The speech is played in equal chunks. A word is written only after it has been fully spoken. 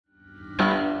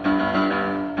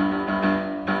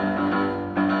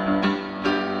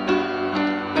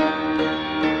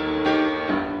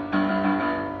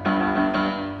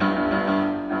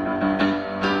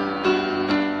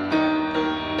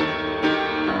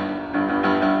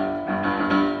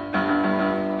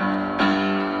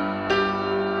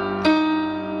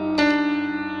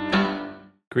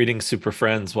Greetings, super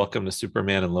friends. Welcome to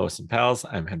Superman and Lois and Pals.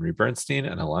 I'm Henry Bernstein,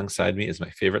 and alongside me is my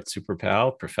favorite super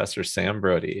pal, Professor Sam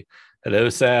Brody. Hello,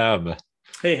 Sam.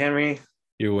 Hey, Henry.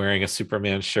 You're wearing a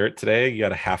Superman shirt today. You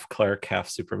got a half Clark, half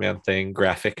Superman thing,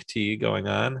 graphic tee going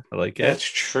on. I like That's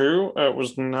it. true. It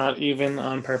was not even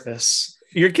on purpose.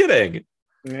 You're kidding.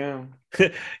 Yeah.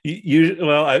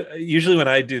 Usually when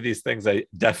I do these things, I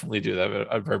definitely do them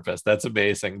on purpose. That's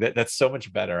amazing. That's so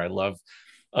much better. I love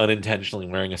unintentionally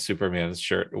wearing a Superman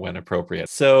shirt when appropriate.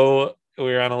 So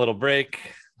we're on a little break.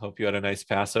 Hope you had a nice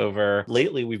Passover.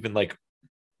 Lately, we've been like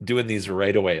doing these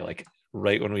right away, like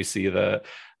right when we see the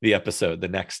episode the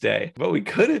next day. But we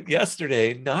couldn't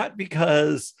yesterday, not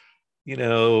because,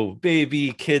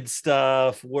 baby kid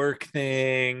stuff, work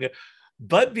thing,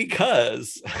 but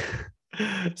because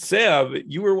Sam,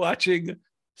 you were watching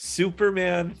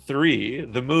Superman 3,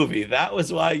 the movie. That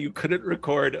was why you couldn't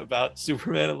record about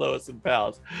Superman and Lois and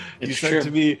Pals. You said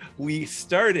to me,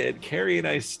 Carrie and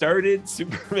I started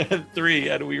Superman 3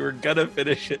 and we were gonna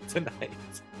finish it tonight.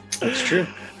 That's true.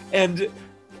 And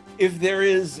if there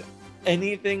is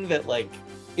anything that like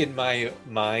in my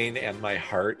mind and my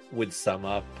heart would sum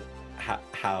up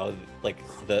how like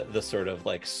the sort of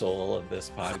like soul of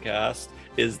this podcast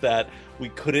is that we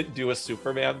couldn't do a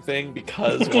Superman thing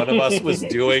because one of us was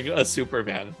doing a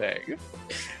Superman thing.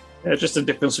 Yeah, just a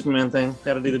different Superman thing.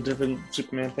 Gotta do the different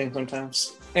Superman thing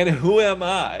sometimes. And who am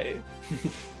I,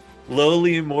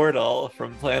 lowly mortal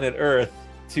from planet Earth,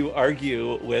 to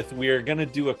argue with we're gonna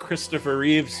do a Christopher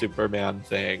Reeve Superman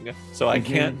thing, so I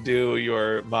can't do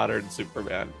your modern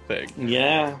Superman thing.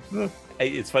 Yeah.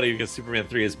 It's funny because Superman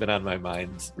 3 has been on my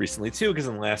mind recently too, because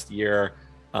in the last year,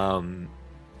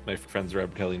 my friends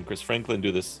Rob Kelly and Chris Franklin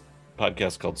do this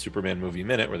podcast called Superman Movie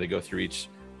Minute, where they go through each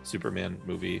Superman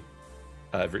movie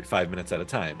every 5 minutes at a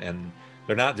time. And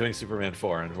they're not doing Superman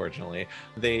 4, unfortunately.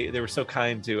 They were so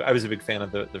kind to, I was a big fan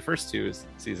of the first two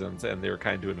seasons, and they were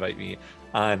kind to invite me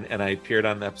on, and I appeared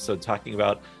on the episode talking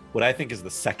about what I think is the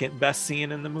second best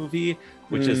scene in the movie,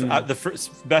 which is the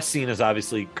first best scene is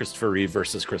obviously Christopher Reeve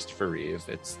versus Christopher Reeve.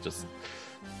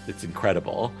 It's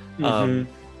incredible.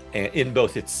 In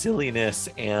both its silliness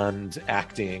and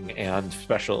acting and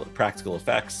special practical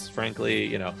effects,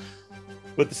 frankly,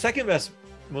 But the second best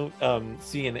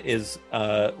scene is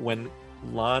when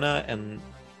Lana and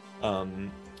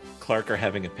Clark are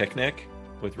having a picnic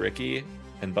with Ricky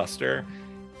and Buster.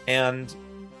 And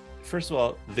first of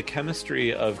all, the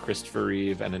chemistry of Christopher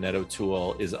Reeve and Annette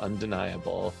O'Toole is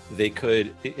undeniable. You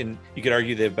could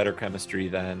argue they have better chemistry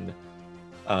than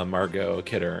Margot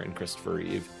Kidder and Christopher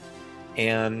Reeve.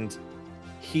 And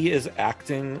he is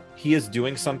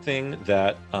doing something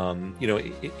that,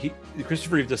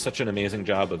 Christopher Reeve does such an amazing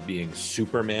job of being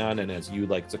Superman, and as you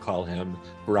like to call him,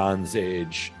 Bronze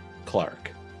Age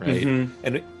Clark, right?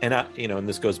 And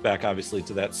this goes back obviously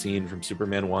to that scene from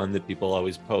Superman 1 that people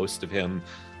always post of him,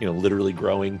 literally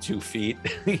growing 2 feet,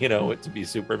 to be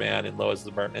Superman in Lois'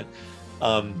 apartment.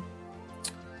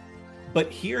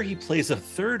 But here he plays a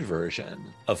third version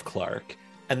of Clark,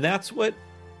 and that's what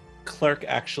Clark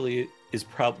actually is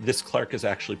Clark is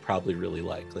actually probably really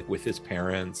like with his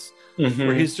parents,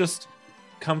 where he's just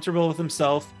comfortable with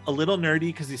himself, a little nerdy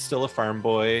because he's still a farm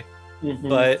boy,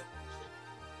 but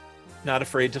not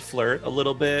afraid to flirt a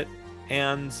little bit,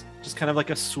 and just kind of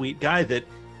like a sweet guy that,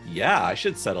 yeah, I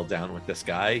should settle down with this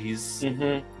guy. He's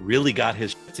really got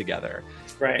his shit together.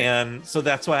 Right. And so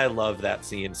that's why I love that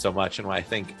scene so much, and why I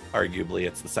think arguably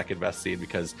it's the second best scene,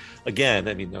 because again,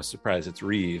 I mean, no surprise, it's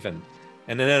Reeve, and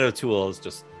Annette O'Toole is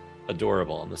just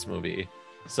adorable in this movie.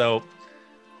 So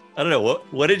I don't know,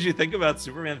 what did you think about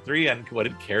Superman 3, and what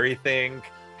did Carrie think?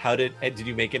 Did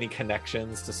you make any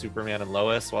connections to Superman and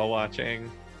Lois while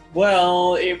watching?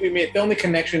 Well, the only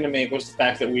connection to make was the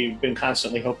fact that we've been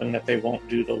constantly hoping that they won't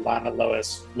do the Lana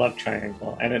Lois love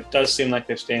triangle, and it does seem like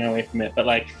they're staying away from it.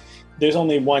 But there's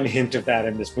only one hint of that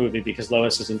in this movie, because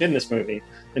Lois isn't in this movie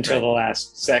until the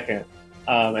last second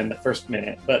and the first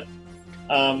minute. But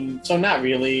so not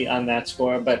really on that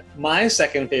score. But my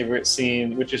second favorite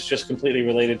scene, which is just completely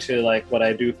related to what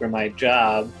I do for my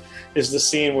job, is the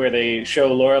scene where they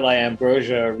show Lorelei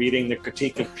Ambrosia reading the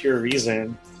Critique of Pure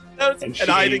Reason. And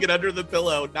hiding it under the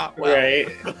pillow, not well. Right.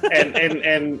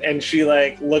 and she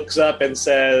looks up and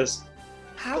says,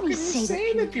 "How can you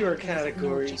say that pure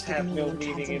categories have no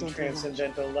meaning in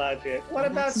transcendental logic? What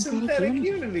about synthetic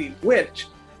unity?" Which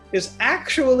is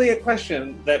actually a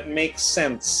question that makes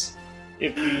sense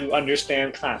if you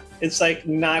understand Kant. It's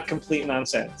not complete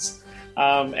nonsense.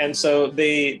 And so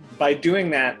they, by doing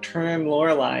that, turn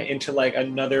Lorelei into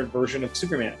another version of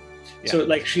Superman. Yeah.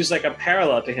 So she's a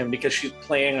parallel to him, because she's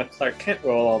playing a Clark Kent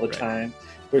role all the time,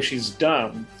 where she's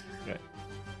dumb.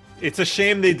 It's a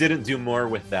shame they didn't do more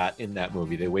with that in that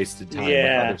movie. They wasted time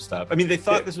with other stuff. I mean, they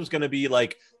thought this was going to be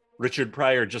like Richard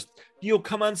Pryor, just,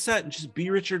 come on set and just be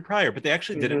Richard Pryor, but they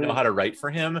actually didn't know how to write for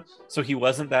him, so he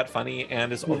wasn't that funny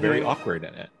and is very awkward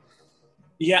in it.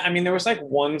 Yeah, I mean, there was like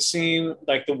one scene,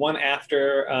 like the one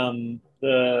after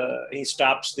he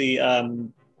stops the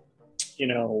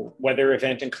weather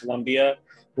event in Colombia,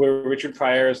 where Richard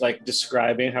Pryor is like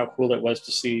describing how cool it was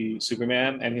to see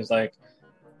Superman, and he's like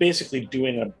basically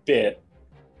doing a bit.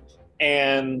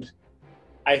 And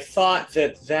I thought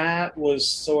that was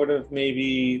sort of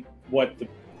maybe what the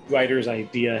writer's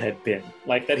idea had been,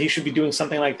 like that he should be doing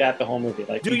something like that the whole movie,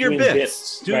 like do your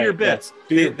bits. Do your bits.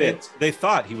 Do your bits. They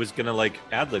thought he was gonna like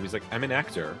ad-lib. He's like, I'm an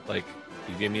actor, like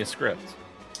you gave me a script.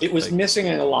 It was missing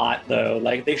a lot though.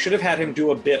 Like they should have had him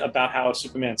do a bit about how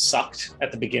Superman sucked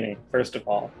at the beginning, first of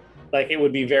all. Like it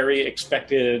would be very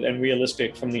expected and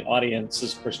realistic from the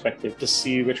audience's perspective to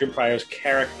see Richard Pryor's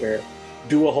character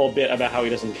do a whole bit about how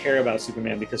he doesn't care about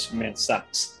Superman because Superman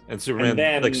sucks. And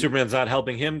Superman's not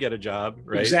helping him get a job,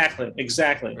 right?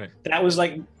 Exactly. Right. That was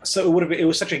like, so it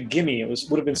was such a gimme.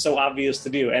 Would have been so obvious to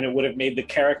do, and it would have made the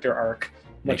character arc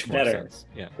much better.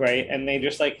 Yeah. Right. And they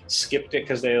just like skipped it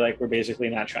because they like were basically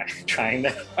not trying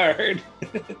that hard.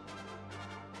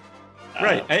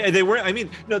 Right. They were. I mean,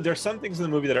 no, there's some things in the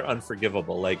movie that are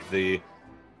unforgivable, like the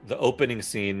opening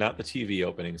scene, not the TV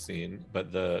opening scene,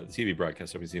 but the TV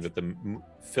broadcast opening scene, but the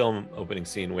film opening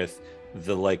scene with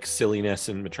the like silliness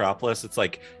in Metropolis. It's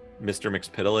like Mr.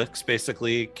 Mxyzptlk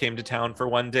basically came to town for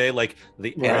one day, like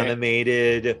the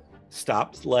animated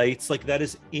stopped lights, like that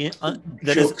is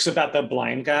jokes about the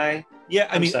blind guy. Yeah,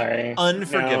 I mean, sorry,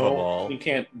 unforgivable. No, you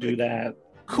can't do that.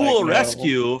 Cool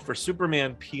rescue for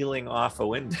Superman peeling off a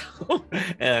window,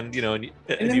 and then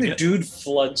the dude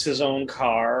floods his own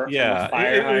car. Yeah,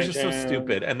 it was just so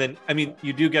stupid. And then, I mean,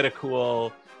 you do get a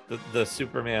cool the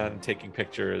Superman taking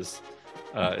pictures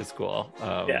is cool.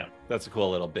 That's a cool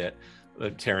little bit,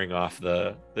 tearing off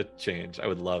the change. I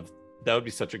would love that. Would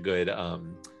be such a good.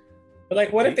 But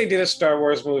like, what if they did a Star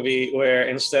Wars movie where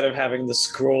instead of having the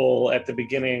scroll at the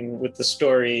beginning with the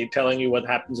story telling you what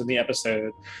happens in the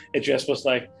episode, it just was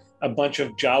like a bunch of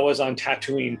Jawas on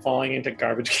Tatooine falling into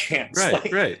garbage cans.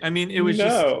 Right. I mean, it was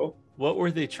just, what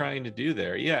were they trying to do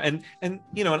there? Yeah, and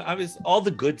I was, all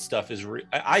the good stuff is.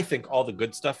 I think all the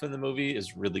good stuff in the movie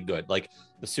is really good. Like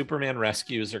the Superman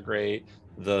rescues are great.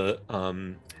 The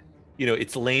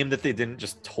it's lame that they didn't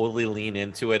just totally lean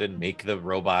into it and make the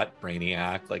robot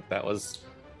Brainiac. Like that was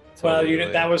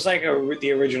that was like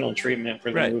the original treatment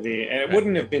for the movie, and it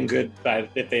wouldn't have been good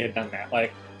if they had done that.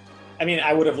 Like, I mean,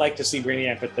 I would have liked to see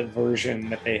Brainiac, but the version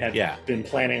that they had been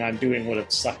planning on doing would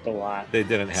have sucked a lot. They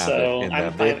didn't have it. So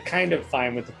I'm kind of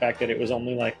fine with the fact that it was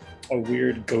only like a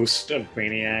weird ghost of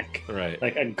Brainiac, right?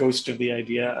 Like a ghost of the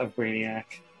idea of Brainiac.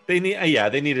 They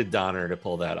needed Donner to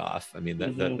pull that off. I mean,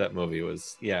 that movie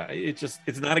was,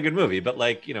 it's not a good movie, but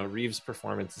like, Reeves'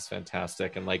 performance is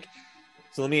fantastic. And like,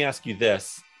 so let me ask you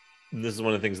this. This is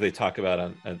one of the things they talk about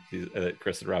on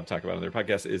Chris and Rob talk about on their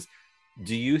podcast is,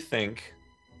 do you think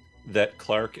that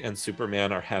Clark and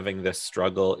Superman are having this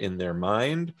struggle in their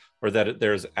mind, or that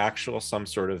there's actual some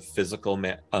sort of physical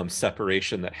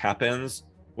separation that happens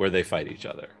where they fight each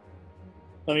other?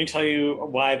 Let me tell you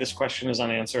why this question is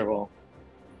unanswerable.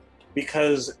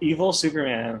 Because evil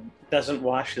Superman doesn't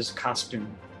wash his costume.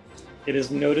 It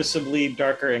is noticeably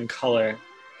darker in color.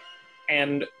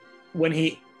 And when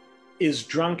he is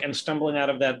drunk and stumbling out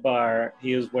of that bar,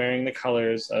 he is wearing the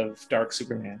colors of Dark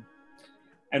Superman.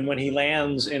 And when he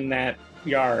lands in that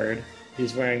yard,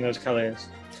 he's wearing those colors.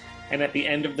 And at the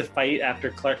end of the fight, after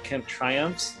Clark Kent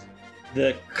triumphs,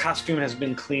 the costume has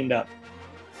been cleaned up.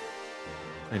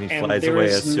 And he flies away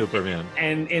as Superman.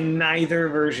 And in neither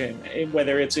version,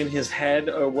 whether it's in his head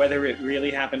or whether it really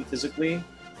happened physically,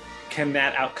 can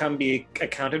that outcome be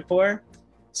accounted for?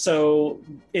 So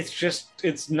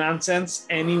it's nonsense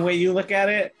any way you look at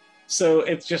it. So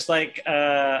it's just like,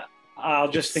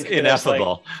 I'll just think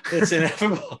ineffable. It's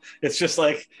ineffable. It's just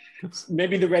like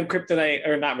maybe the red kryptonite,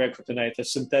 or not red kryptonite, the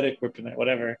synthetic kryptonite,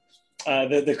 whatever.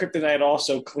 The kryptonite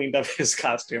also cleaned up his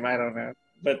costume. I don't know.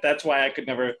 But that's why I could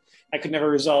never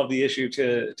resolve the issue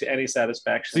to any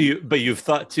satisfaction. So you've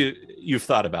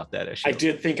thought about that issue. I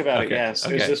did think about it. Yes.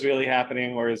 Okay. Is this really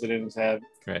happening, or is it in his head?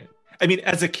 Right. I mean,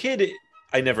 as a kid,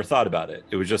 I never thought about it.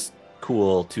 It was just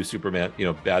cool to Superman,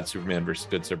 bad Superman versus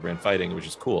good Superman fighting, which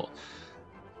is cool.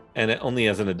 And only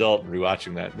as an adult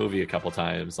rewatching that movie a couple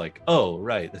times, like, oh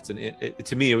right, that's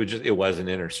to me it was an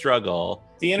inner struggle.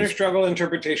 The inner struggle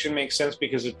interpretation makes sense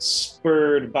because it's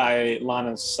spurred by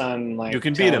Lana's son. Like, you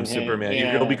can beat him,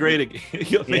 Superman. You'll be great again.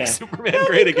 You'll make Superman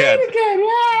great again.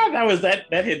 Yeah,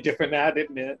 that hit different now,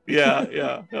 didn't it?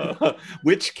 Yeah.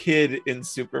 Which kid in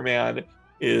Superman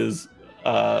is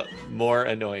more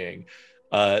annoying?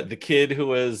 The kid who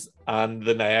was on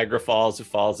the Niagara Falls who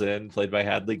falls in, played by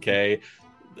Hadley Kaye,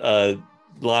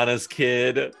 Lana's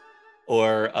kid,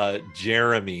 or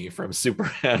Jeremy from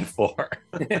Superman 4.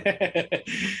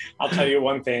 I'll tell you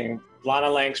one thing. Lana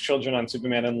Lang's children on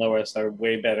Superman and Lois are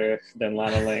way better than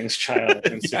Lana Lang's child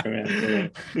in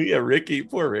Superman 3. Yeah, Ricky,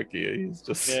 poor Ricky. He's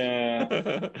just...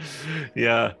 Yeah.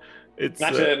 Yeah. It's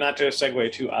not to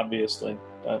segue too obviously.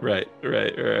 But... Right.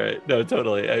 No,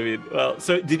 totally. I mean, well,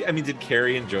 so did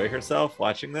Carrie enjoy herself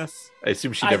watching this? I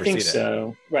assume she'd never seen it. I think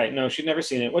so. Right. No, she'd never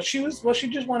seen it. She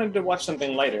just wanted to watch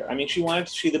something lighter. I mean, she wanted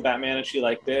to see the Batman and she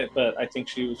liked it, but I think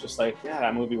she was just like, yeah,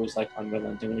 that movie was like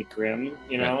unrelentingly grim,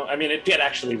 you know? Right. I mean, it did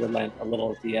actually relent a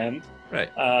little at the end. Right.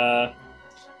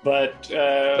 But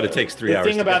it takes 3 hours.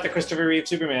 The thing about the Christopher Reeve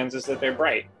Supermans is that they're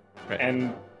bright. Right.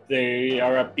 And they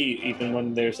are upbeat even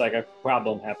when there's like a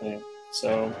problem happening.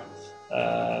 So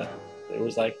it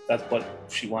was like, that's what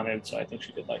she wanted, so I think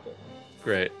she did like it.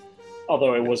 Great.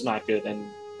 Although it was not good, and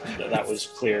that was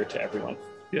clear to everyone.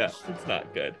 Yeah, it's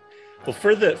not good. Well,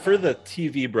 for the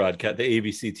TV broadcast, the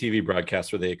ABC TV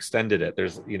broadcast where they extended it,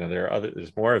 there's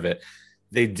more of it.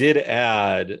 They did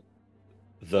add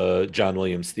the John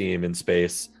Williams theme in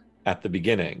space at the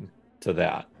beginning to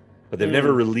that, but they've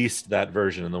never released that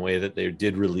version in the way that they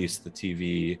did release the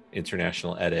TV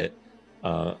international edit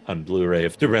on Blu-ray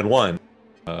of Superman 1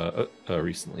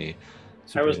 recently.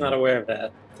 I was not aware of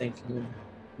that. Thank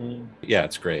you. Yeah,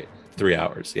 it's great. 3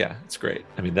 hours. Yeah, it's great.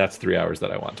 I mean, that's 3 hours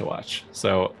that I want to watch.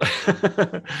 So,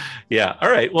 yeah.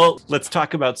 All right. Well, let's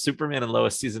talk about Superman and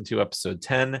Lois Season 2, Episode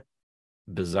 10,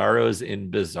 Bizarros in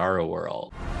Bizarro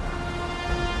World.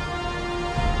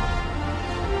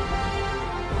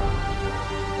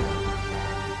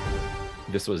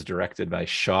 This was directed by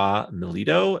Shaw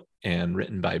Milito and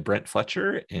written by Brent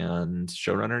Fletcher and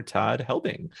showrunner Todd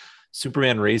Helbing.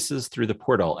 Superman races through the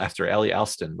portal after Ali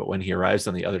Alston, but when he arrives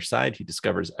on the other side, he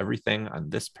discovers everything on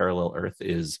this parallel Earth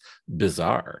is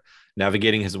bizarre.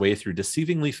 Navigating his way through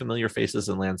deceivingly familiar faces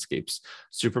and landscapes,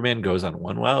 Superman goes on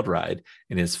one wild ride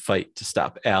in his fight to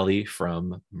stop Ali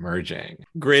from merging.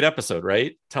 Great episode,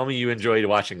 right? Tell me you enjoyed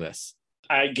watching this.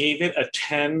 I gave it a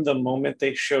 10 the moment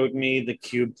they showed me the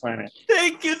cube planet.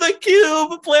 Thank you, the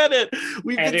cube planet.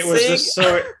 It was just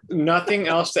so nothing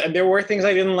else. And there were things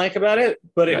I didn't like about it,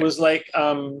 but it was like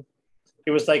an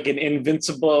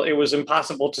invincible. It was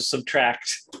impossible to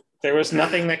subtract. There was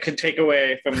nothing that could take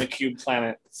away from the cube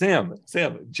planet. Sam,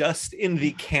 just in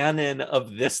the canon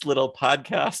of this little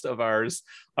podcast of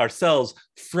ourselves,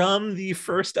 from the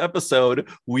first episode,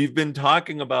 we've been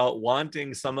talking about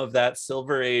wanting some of that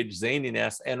Silver Age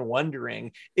zaniness and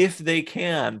wondering if they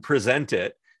can present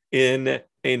it in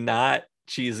a not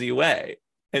cheesy way.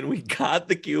 And we got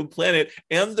the cube planet,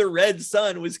 and the red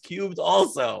sun was cubed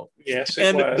also. Yes,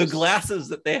 it was. And the glasses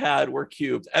that they had were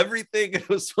cubed. Everything that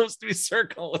was supposed to be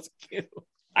circle was cubed.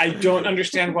 I don't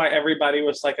understand why everybody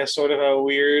was like a sort of a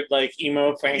weird, like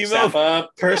emo Frank Zappa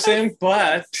person,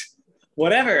 but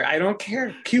whatever. I don't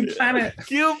care. Cube planet.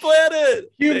 Cube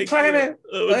planet. Cube planet.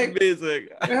 It was amazing.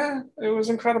 Yeah, it was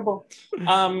incredible.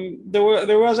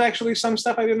 There was actually some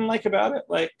stuff I didn't like about it.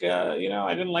 Like, I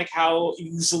didn't like how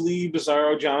easily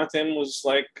Bizarro Jonathan was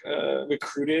like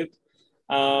recruited.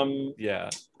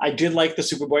 I did like the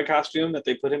Superboy costume that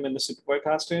they put him in the Superboy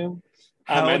costume.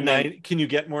 Can you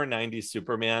get more 90s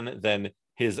Superman than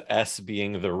his S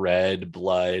being the red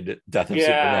blood Death of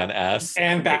Superman S?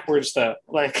 And backwards though.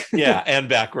 And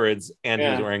backwards. And he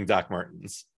was wearing Doc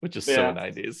Martens, which is so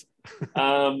 90s.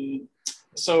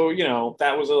 So,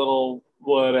 that was a little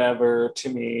whatever to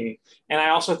me. And I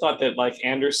also thought that like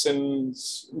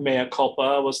Anderson's mea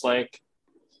culpa was like,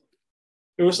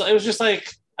 it was just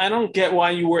like, I don't get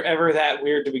why you were ever that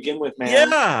weird to begin with, man.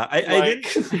 Yeah,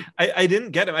 I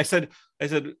didn't get him. I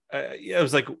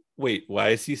was like, wait, why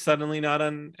is he suddenly not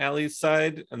on Ali's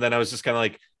side? And then I was just kind of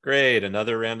like, great,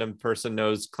 another random person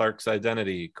knows Clark's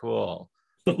identity. Cool.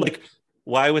 But like,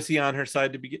 why was he on her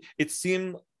side to begin? It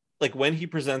seemed like when he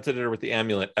presented her with the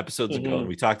amulet episodes ago, and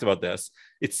we talked about this,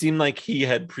 it seemed like he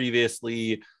had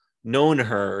previously known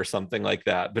her or something like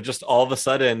that, but just all of a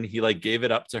sudden he like gave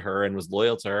it up to her and was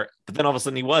loyal to her, but then all of a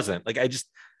sudden he wasn't. Like,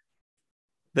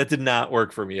 that did not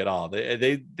work for me at all.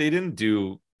 They didn't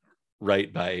do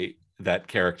right by that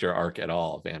character arc at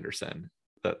all of Anderson.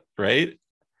 Right?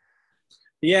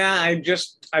 Yeah,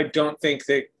 I don't think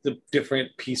that the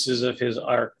different pieces of his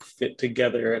arc fit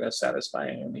together in a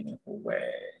satisfying and meaningful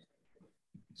way.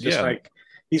 It's just Yeah. like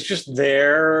he's just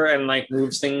there and like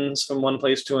moves things from one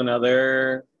place to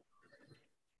another.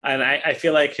 And I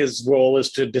feel like his role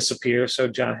is to disappear so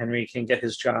John Henry can get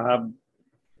his job,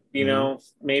 Mhm.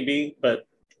 maybe, but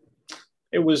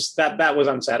that was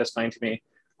unsatisfying to me.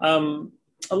 Um,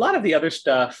 a lot of the other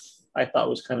stuff I thought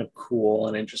was kind of cool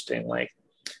and interesting. Like,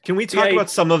 Can we talk yeah, about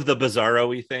some of the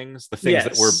bizarro-y things, the things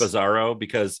that were yes, bizarro?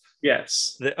 Because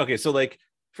yes, okay, so like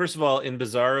first of all, in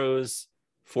Bizarro's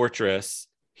fortress,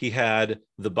 he had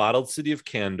the bottled city of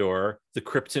Kandor, the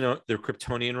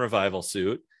Kryptonian revival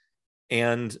suit,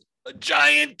 and a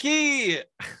giant key.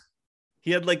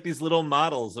 He had like these little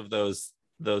models of those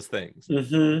things.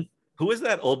 mm-hmm. Who was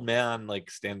that old man like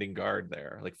standing guard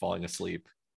there, like falling asleep?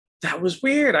 That was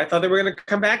weird. I thought they were going to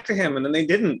come back to him, and then they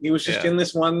didn't. He was just Yeah, in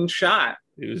this one shot.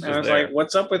 he was And I just was like, there.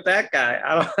 "What's up with that guy?"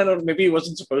 I don't. Maybe he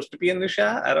wasn't supposed to be in the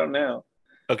shot. I don't know.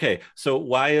 Okay, so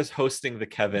why is hosting the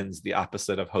Kevins the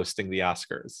opposite of hosting the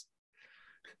Oscars?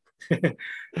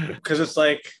 Because it's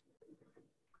like,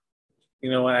 you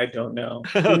know what? I don't know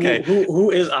Okay, who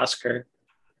is Oscar.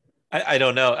 I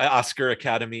don't know. Oscar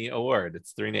Academy Award.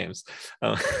 It's three names.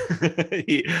 I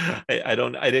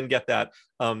didn't get that.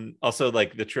 Also,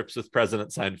 like the trips with President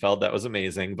Seinfeld, that was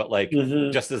amazing. But like,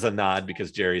 Mm-hmm. just as a nod,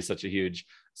 because Jerry's such a huge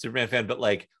Superman fan. But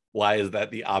like, why is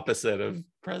that the opposite of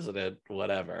President?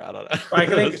 Whatever. I don't I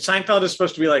know. think Seinfeld is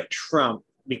supposed to be like Trump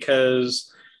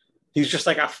because he's just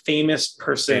like a famous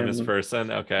Famous person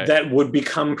person. Okay. that would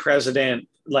become president,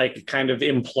 like kind of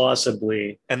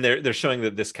implausibly. And they're showing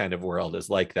that this kind of world is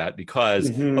like that because,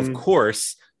 of Mm-hmm.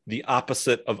 course, the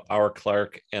opposite of our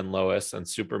Clark and Lois and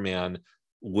Superman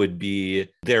would be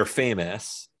they're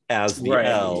famous as the Right.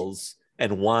 L's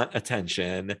and want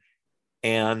attention,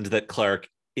 and that Clark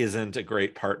isn't a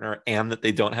great partner, and that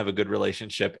they don't have a good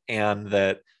relationship, and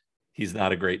that he's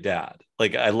not a great dad.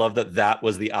 Like, I love that that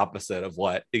was the opposite of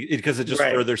what, because it just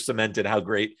Right. further cemented how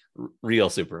great real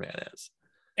Superman is.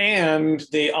 And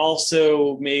they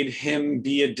also made him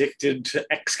be addicted to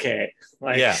XK, Yeah.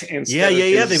 like Yeah, instead yeah,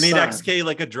 of yeah. They his made son. XK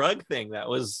like a drug thing. That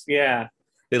was Yeah.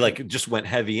 they like just went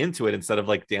heavy into it instead of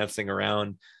like dancing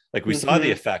around. Like we saw the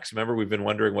Mm-hmm. effects. Remember, we've been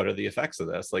wondering what are the effects of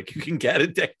this? Like you can get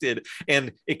addicted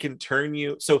and it can turn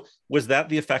you. So was that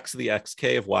the effects of the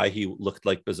XK of why he looked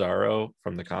like Bizarro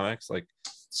from the comics? Like,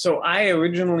 So I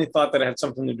originally thought that it had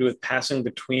something to do with passing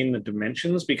between the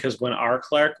dimensions because when our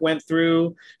Clark went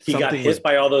through, he got something was, hit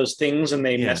by all those things and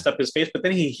they yeah, messed up his face, but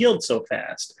then he healed so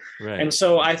fast. And right.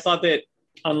 so I thought that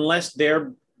unless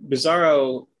their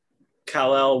Bizarro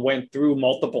Kal-El went through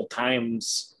multiple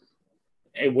times,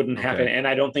 it wouldn't happen. Okay. And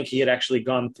I don't think he had actually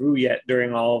gone through yet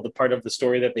during all the part of the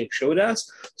story that they showed us.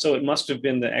 So it must have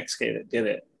been the XK that did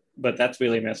it. But that's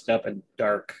really messed up and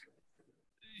dark.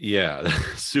 Yeah,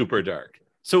 super dark.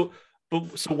 So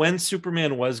when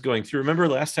Superman was going through, remember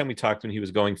last time we talked when he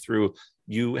was going through,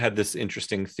 you had this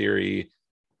interesting theory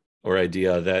or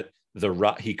idea that the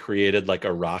rock he created like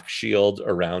a rock shield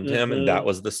around him, and that Mm-hmm.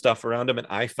 was the stuff around him. And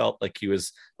I felt like he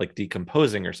was like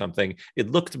decomposing or something. It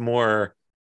looked more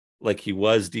like he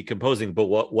was decomposing, but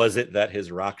what was it that his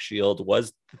rock shield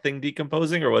was the thing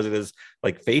decomposing, or was it his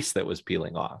like face that was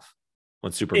peeling off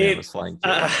when Superman It was flying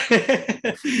through? uh,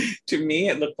 to me,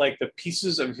 it looked like the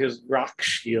pieces of his rock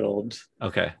shield,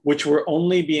 Okay. which were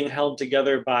only being held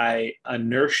together by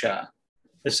inertia,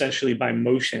 essentially by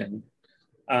motion,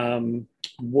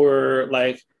 were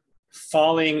like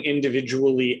falling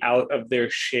individually out of their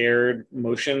shared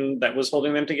motion that was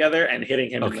holding them together and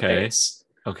hitting him in the Okay. face.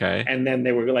 Okay. And then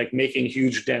they were like making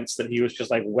huge dents that he was just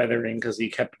like weathering because he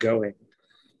kept going.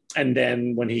 And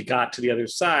then when he got to the other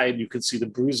side, you could see the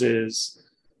bruises,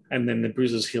 and then the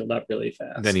bruises healed up really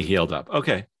Then he fast. healed up.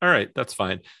 Okay. All right. That's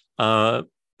fine.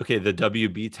 Okay. The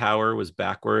WB tower was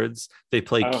backwards. They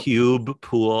play Oh, cube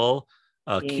pool,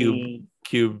 cube,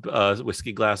 mm,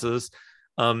 whiskey glasses.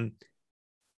 Um,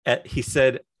 he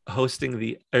said hosting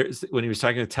when he was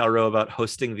talking to Talro about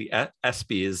hosting the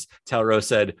ESPYs, Talro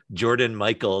said Jordan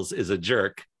Michaels is a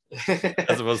jerk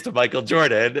as opposed to Michael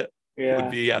Jordan would yeah,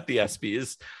 be at the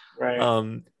ESPYs. right.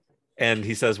 Um, and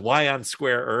he says, why on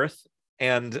Square Earth?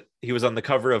 And he was on the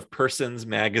cover of Persons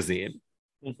magazine.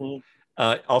 Mm-hmm.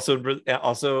 Also,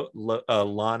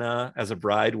 Lana as a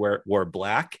bride wore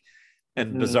black,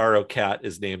 and Mm-hmm. Bizarro Cat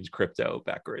is named Crypto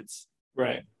backwards.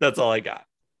 Right. That's all I got.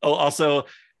 Oh, also,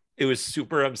 it was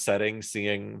super upsetting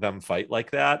seeing them fight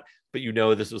like that. But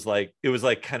this was like it was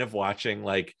like kind of watching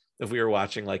like if we were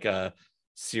watching like a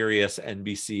serious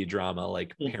NBC drama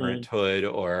like Mm-hmm. Parenthood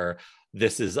or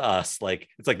This Is Us. Like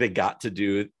it's like they got to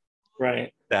do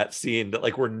Right. that scene that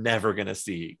like we're never gonna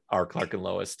see our Clark and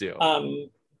Lois do.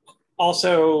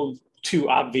 Also, too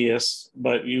obvious,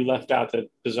 but you left out that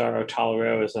Bizarro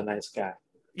Tolero is a nice guy.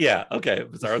 Yeah, okay.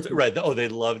 Bizarro, right. Oh, they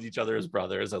loved each other as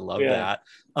brothers. I love Yeah. that.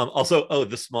 Also,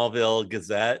 the Smallville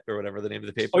Gazette or whatever the name of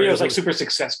the paper. Oh yeah, it was like super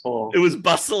successful. It was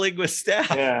bustling with staff.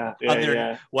 Yeah, on their,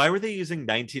 yeah. Why were they using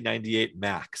 1998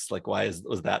 Max? Like, was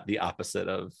that the opposite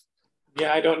of?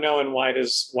 Yeah, I don't know. And why do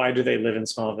they live in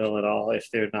Smallville at all if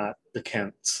they're not the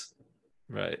Kents?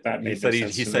 Right. That He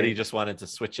said he just wanted to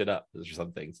switch it up or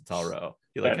something to Tolero.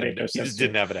 He just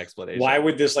didn't have an explanation. Why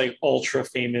would this like ultra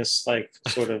famous like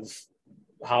sort of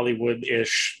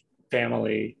Hollywood-ish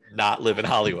family not live in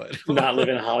Hollywood? Not live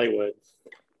in Hollywood.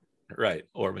 Right.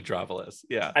 Or Metropolis.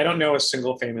 Yeah. I don't know a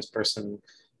single famous person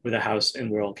with a house in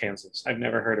rural Kansas. I've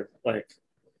never heard of like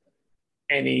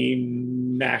any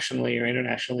nationally or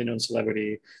internationally known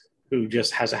celebrity who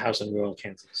just has a house in rural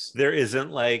Kansas. There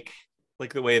isn't like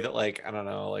the way that like, I don't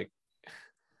know, like,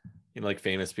 like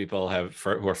famous people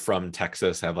who are from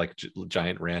Texas have like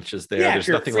giant ranches there. Yeah, there's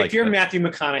nothing like if you're Matthew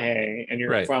McConaughey and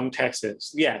you're from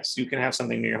Texas, yes, you can have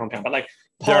something near your hometown. But like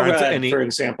Paul Rudd, for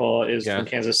example, is from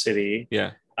Kansas City.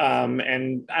 Yeah.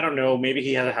 And I don't know, maybe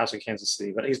he has a house in Kansas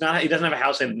City, but he doesn't have a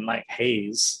house in like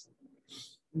Hayes.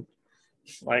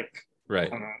 Like,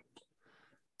 right.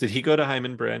 Did he go to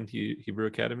Hyman Brand Hebrew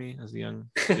Academy as a young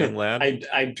lad?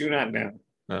 I do not know.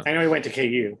 Oh. I know he went to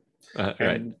KU.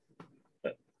 Right.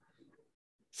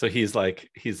 So he's like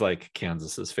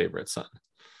Kansas's favorite son.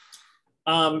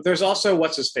 There's also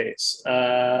what's his face,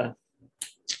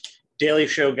 Daily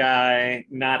Show guy,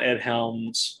 not Ed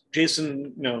Helms,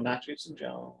 not Jason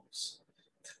Jones.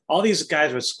 All these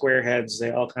guys with square heads,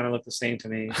 they all kind of look the same to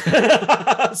me.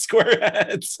 Square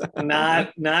heads.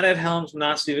 not Ed Helms,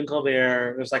 not Stephen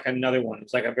Colbert. There's like another one.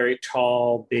 It's like a very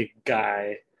tall, big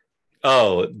guy.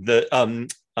 Oh,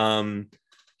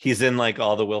 he's in like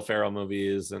all the Will Ferrell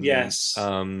movies, and yes,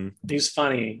 he's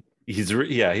funny.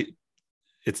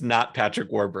 It's not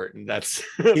Patrick Warburton. That's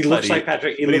he looks like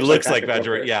Patrick. He looks like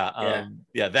Patrick.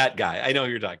 Yeah, that guy. I know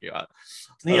who you're talking about.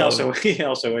 He also went to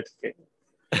KU.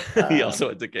 He also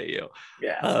went to KU.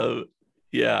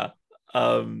 Yeah.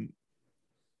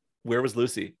 Where was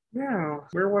Lucy? Yeah,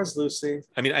 where was Lucy?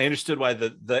 I mean, I understood why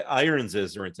the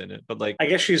Ironses aren't in it, but like, I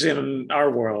guess she's in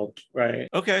our world, right?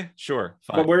 Okay, sure,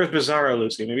 fine. But where's Bizarro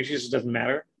Lucy? Maybe she just doesn't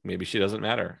matter. Maybe she doesn't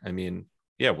matter. I mean,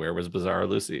 yeah, where was Bizarro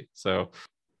Lucy? So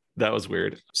that was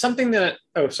weird. Something that.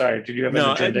 Oh, sorry. Did you have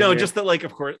no? Just that, like,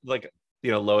 of course, like,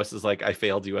 Lois is like, I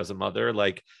failed you as a mother.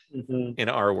 Like, in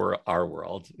our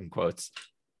world, in quotes,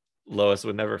 Lois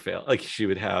would never fail. Like, she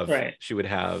would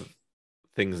have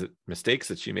mistakes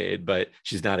that she made, but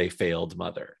she's not a failed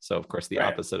mother. So of course the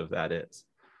opposite of that is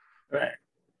right.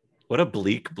 What a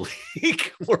bleak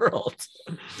world.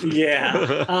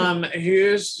 Yeah.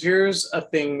 Here's a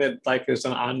thing that like is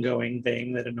an ongoing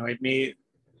thing that annoyed me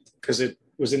because it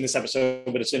was in this episode,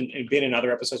 but it's been in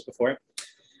other episodes before.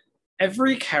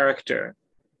 Every character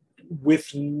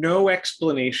with no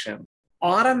explanation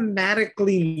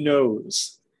automatically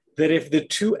knows that if the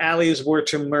two alleys were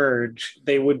to merge,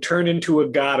 they would turn into a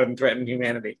god and threaten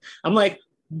humanity. I'm like,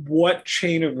 what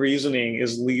chain of reasoning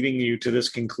is leading you to this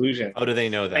conclusion? How do they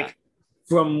know that? Like,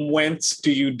 from whence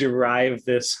do you derive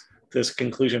this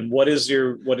conclusion? What is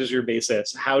your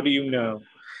basis? How do you know?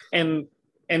 And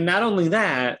not only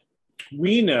that,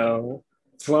 we know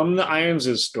from the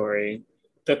Irons' story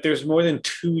that there's more than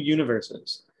two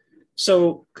universes.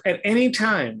 So at any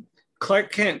time,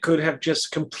 Clark Kent could have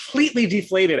just completely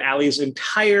deflated Allie's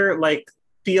entire like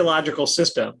theological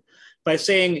system by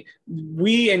saying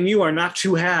we and you are not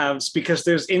two halves because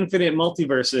there's infinite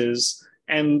multiverses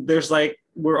and there's like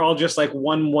we're all just like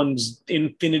one's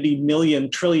infinity million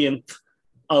trillionth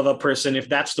of a person if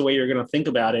that's the way you're going to think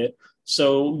about it.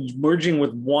 So merging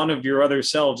with one of your other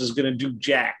selves is going to do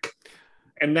jack.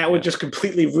 And that would just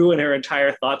completely ruin her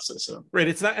entire thought system. Right.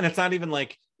 It's not even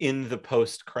like in the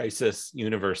post-crisis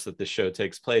universe that the show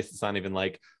takes place. It's not even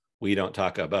like we don't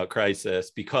talk about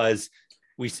crisis because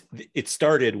it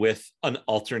started with an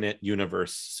alternate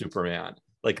universe Superman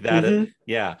like that. Mm-hmm.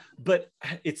 Yeah. But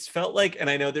it's felt like, and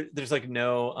I know there's like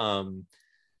no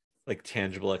like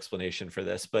tangible explanation for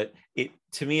this, but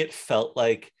to me, it felt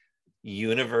like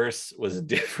universe was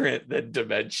different than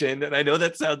dimension. And I know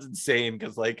that sounds insane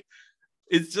because like,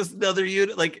 it's just another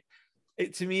unit. Like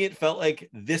to me, it felt like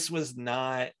this was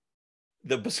not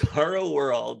the Bizarro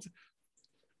world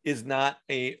is not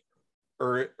a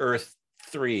Earth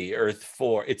 3, Earth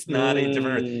 4. It's not a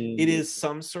different Earth. It is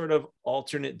some sort of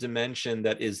alternate dimension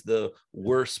that is the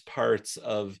worst parts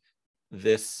of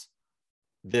this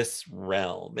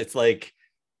realm. It's like,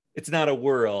 it's not a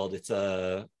world. It's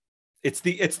a It's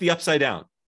the upside down.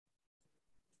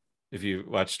 If you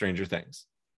watch Stranger Things.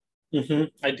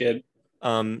 I did.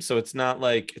 So it's not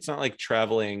like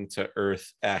traveling to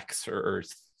Earth X or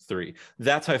Earth 3.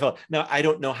 That's how I felt. Now I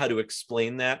don't know how to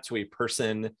explain that to a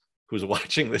person who's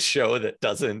watching the show that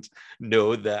doesn't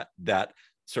know that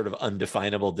sort of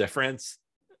undefinable difference.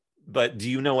 But do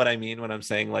you know what I mean when I'm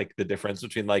saying like the difference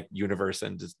between like universe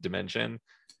and dimension?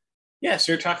 Yes,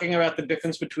 you're talking about the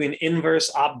difference between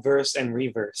inverse, obverse, and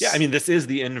reverse. Yeah, I mean this is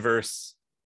the inverse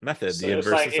method, So the it's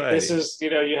inverse like society. if this is,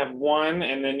 you have one,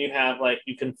 and then you have like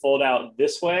you can fold out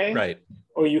this way, right,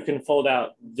 or you can fold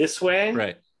out this way,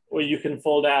 right, or you can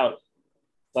fold out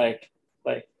like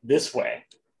this way.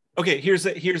 Okay, here's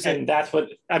and that's what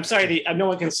I'm sorry. No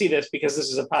one can see this because this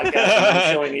is a podcast. And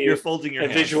I'm showing you You're folding your a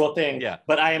hands. visual thing. Yeah.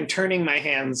 But I am turning my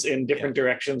hands in different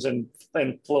directions and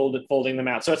folding them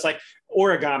out. So it's like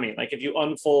origami. Like if you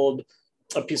unfold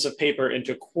a piece of paper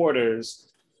into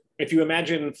quarters, if you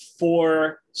imagine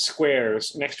 4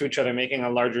 squares next to each other making a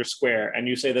larger square, and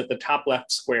you say that the top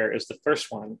left square is the first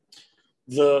one,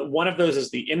 one of those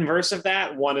is the inverse of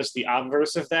that, one is the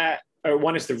obverse of that, or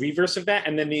one is the reverse of that,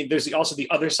 and then there's also the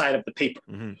other side of the paper.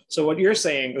 Mm-hmm. So what you're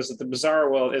saying is that the Bizarro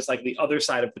World is like the other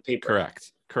side of the paper.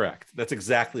 Correct. That's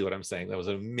exactly what I'm saying. That was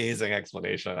an amazing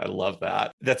explanation. I love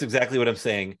that. That's exactly what I'm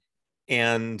saying.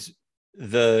 And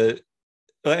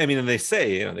and they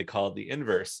say, they call it the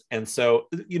inverse. And so,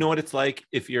 you know what it's like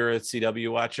if you're a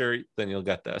CW watcher, then you'll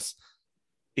get this.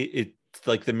 It's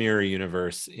like the mirror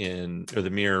universe or the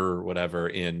mirror whatever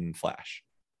in Flash.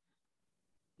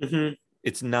 Mm-hmm.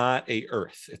 It's not a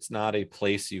Earth. It's not a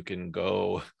place you can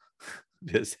go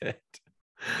visit.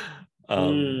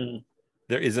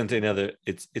 There isn't another.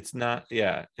 It's not.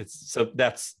 Yeah. It's so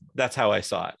that's how I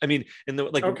saw it. I mean,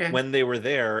 when they were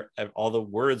there, all the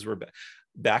words were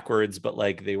backwards, but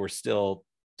like they were still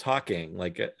talking.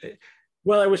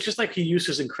 Well, it was just like he used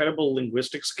his incredible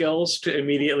linguistic skills to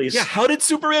immediately. Yeah, how did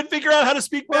Superman figure out how to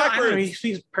speak backwards? He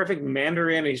speaks perfect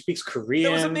Mandarin. He speaks Korean.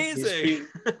 That was amazing.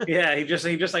 He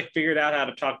just like figured out how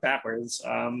to talk backwards.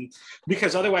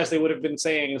 Because otherwise they would have been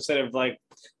saying, instead of like,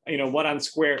 what on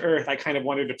square Earth, I kind of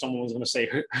wondered if someone was going to say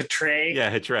Hatray.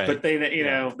 Yeah, Hatray. But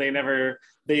they never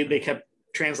they kept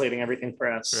translating everything for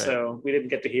us, right. So we didn't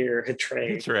get to hear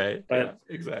Hatray. Hatray, but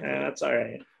yeah, exactly. That's all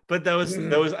right. But that was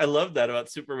I love that about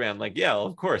Superman. Like, yeah,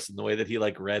 of course, in the way that he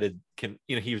like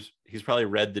he's probably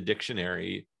read the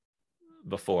dictionary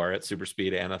before at super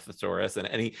speed and a thesaurus, and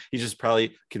he just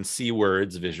probably can see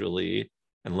words visually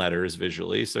and letters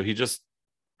visually. So he just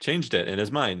changed it in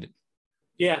his mind.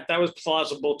 Yeah, that was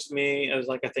plausible to me as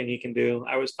like a thing he can do.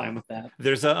 I was fine with that.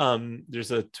 There's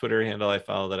a Twitter handle I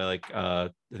follow that I like. I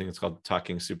think it's called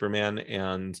Talking Superman,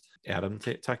 and Adam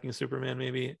Talking Superman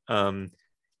maybe.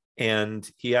 And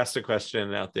he asked a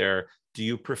question out there: do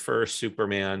you prefer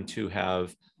Superman to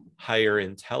have higher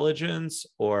intelligence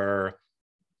or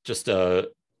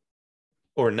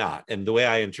not? And the way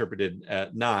I interpreted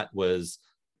not was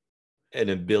an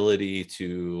ability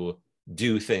to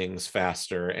do things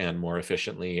faster and more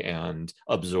efficiently and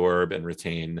absorb and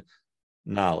retain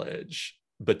knowledge.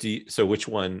 But so which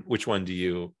one do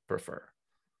you prefer?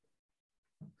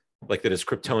 Like that his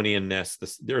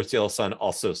Kryptonianness, the Earth-Scale Sun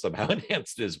also somehow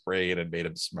enhanced his brain and made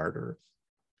him smarter,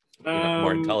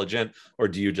 more intelligent? Or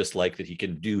do you just like that he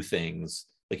can do things,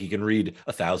 like he can read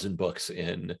 1,000 books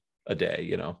in a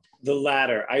day, The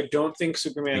latter. I don't think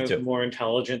Superman is more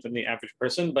intelligent than the average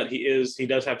person, but he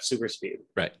does have super speed.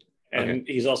 Right. And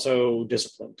he's also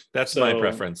disciplined. That's my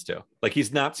preference too. Like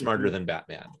he's not smarter than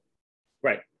Batman.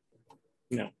 Right.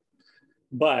 No.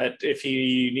 But if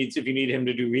you need him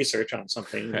to do research on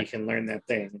something, he can learn that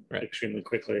thing extremely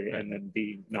quickly and then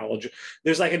be knowledgeable.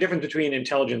 There's like a difference between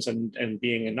intelligence and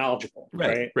being knowledgeable.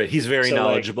 Right. He's very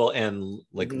knowledgeable and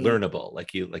like learnable.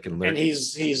 Like you can learn. And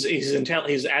he's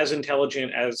as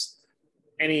intelligent as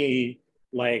any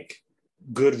like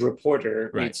good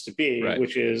reporter needs to be,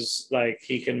 which is like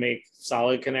he can make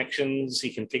solid connections,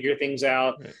 he can figure things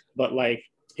out, but like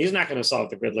he's not going to solve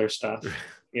the Riddler stuff,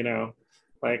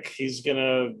 like he's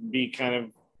gonna be kind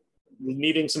of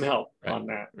needing some help on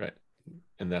that. Right.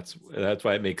 And that's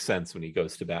why it makes sense when he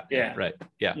goes to Batman. Yeah. Right.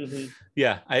 Yeah. Mm-hmm.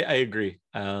 Yeah, I agree.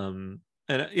 And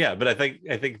but I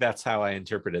think that's how I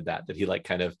interpreted that he like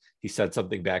kind of he said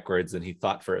something backwards and he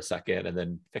thought for a second and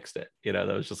then fixed it. That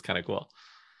was just kind of cool.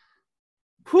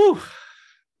 Whew.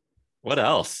 What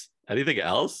else? Anything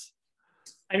else?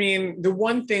 I mean, the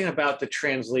one thing about the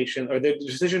translation or the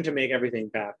decision to make everything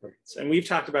backwards, and we've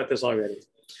talked about this already,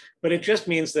 but it just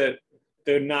means that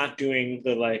they're not doing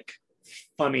the like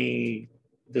funny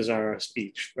Bizarro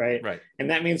speech, right? Right. And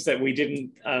that means that we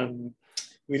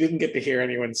we didn't get to hear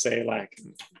anyone say like,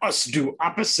 us do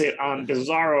opposite on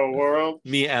Bizarro World.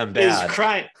 Me am bad.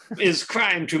 Is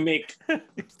crime to make,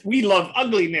 we love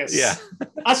ugliness. Yeah.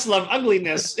 Us love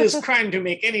ugliness. Is crime to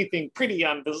make anything pretty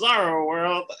on Bizarro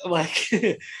World. Like,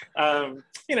 and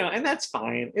that's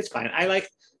fine. It's fine. I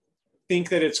think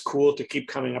that it's cool to keep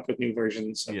coming up with new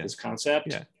versions of this concept.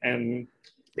 Yeah. And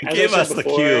they gave us the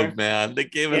cube, man. They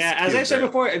gave us the cube. As I said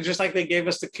before, it's just like they gave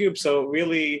us the cube. So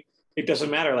really, it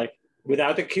doesn't matter. Like,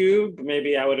 without the cube,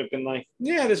 maybe I would have been like,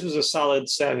 yeah, this was a solid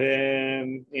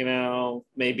 7,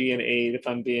 maybe an 8 if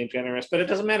I'm being generous. But it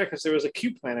doesn't matter because there was a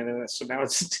cube planet in it. So now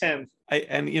it's a 10.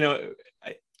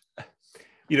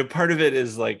 Part of it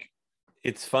is like,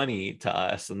 it's funny to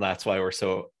us. And that's why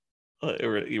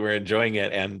we're enjoying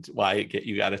it and why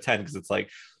you got a 10. Because it's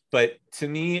like, but to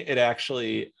me, I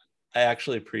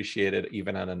actually appreciate it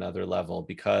even on another level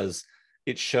because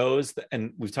it shows that,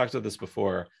 and we've talked about this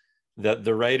before, that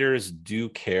the writers do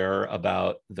care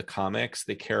about the comics.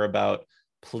 They care about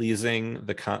pleasing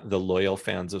the loyal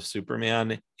fans of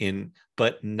Superman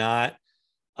but not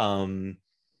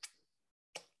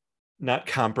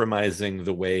compromising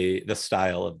the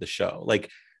style of the show. Like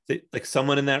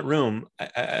someone in that room,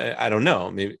 I don't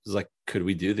know, maybe it's like, could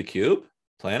we do the cube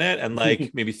planet? And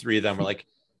like maybe 3 of them were like,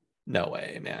 no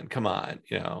way, man, come on,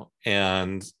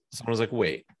 and someone was like,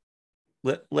 wait,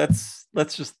 let's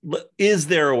just, is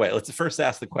there a way? Let's first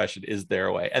ask the question, is there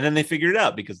a way? And then they figured it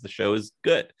out because the show is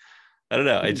good. I don't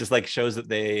know, it just like shows that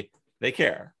they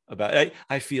care about it.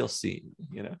 I feel seen,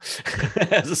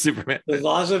 as a Superman. The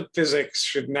laws of physics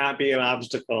should not be an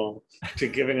obstacle to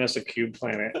giving us a cube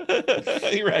planet.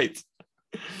 You're right.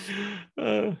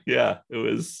 Yeah, it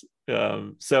was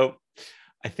so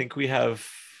I think we have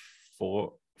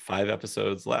 5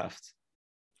 episodes left.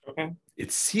 Okay.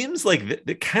 It seems like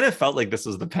it kind of felt like this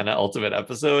was the penultimate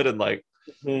episode, and like,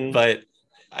 but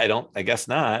I guess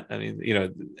not. I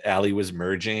mean, Allie was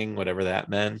merging, whatever that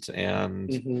meant,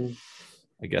 and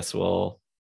I guess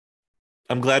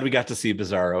I'm glad we got to see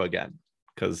Bizarro again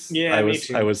because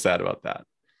I was sad about that.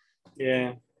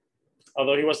 Yeah,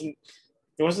 although he wasn't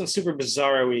super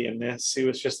Bizarro-y in this. He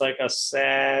was just like a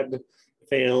sad,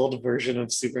 failed version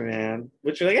of Superman,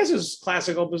 which I guess is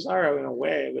classical Bizarro in a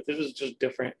way, but this was just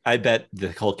different. I bet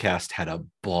the whole cast had a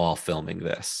ball filming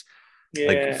this. Yeah.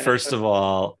 Like, first of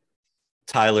all,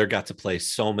 Tyler got to play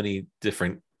so many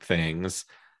different things.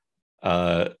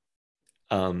 Bitsy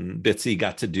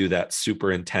got to do that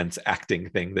super intense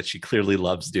acting thing that she clearly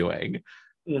loves doing.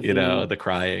 The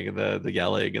crying and the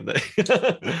yelling and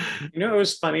what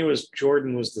was funny was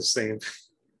Jordan was the same.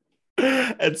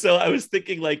 And so I was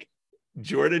thinking, like,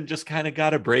 Jordan just kind of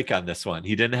got a break on this one.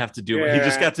 He didn't have to do it. He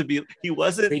just got to be, he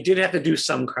did have to do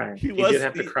some crying. He did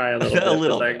have to cry a little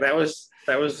bit. Like, that was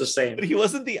the same. But he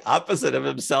wasn't the opposite of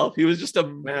himself. He was just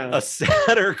a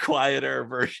sadder, quieter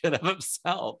version of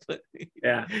himself.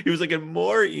 Yeah. He was like a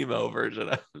more emo version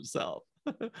of himself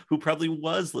who probably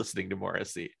was listening to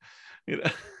Morrissey.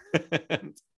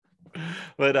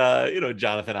 But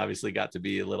Jonathan obviously got to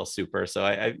be a little super, so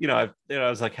I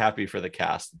was like happy for the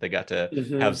cast that they got to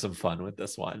have some fun with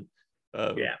this one.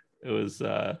 It was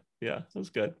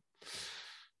good.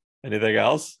 Anything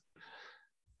else?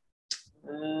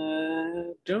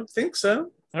 Don't think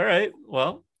so. All right,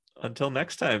 well, until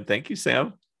next time, thank you,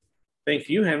 Sam. Thank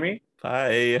you, Henry.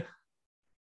 Bye.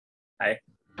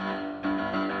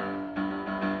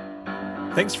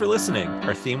 Thanks for listening.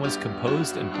 Our theme was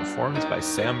composed and performed by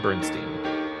Sam Bernstein.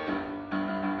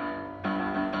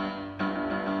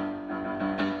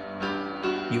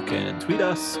 You can tweet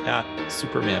us at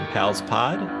Superman Pals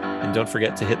Pod, and don't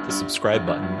forget to hit the subscribe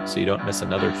button so you don't miss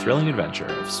another thrilling adventure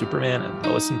of Superman and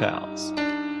Lois and Pals.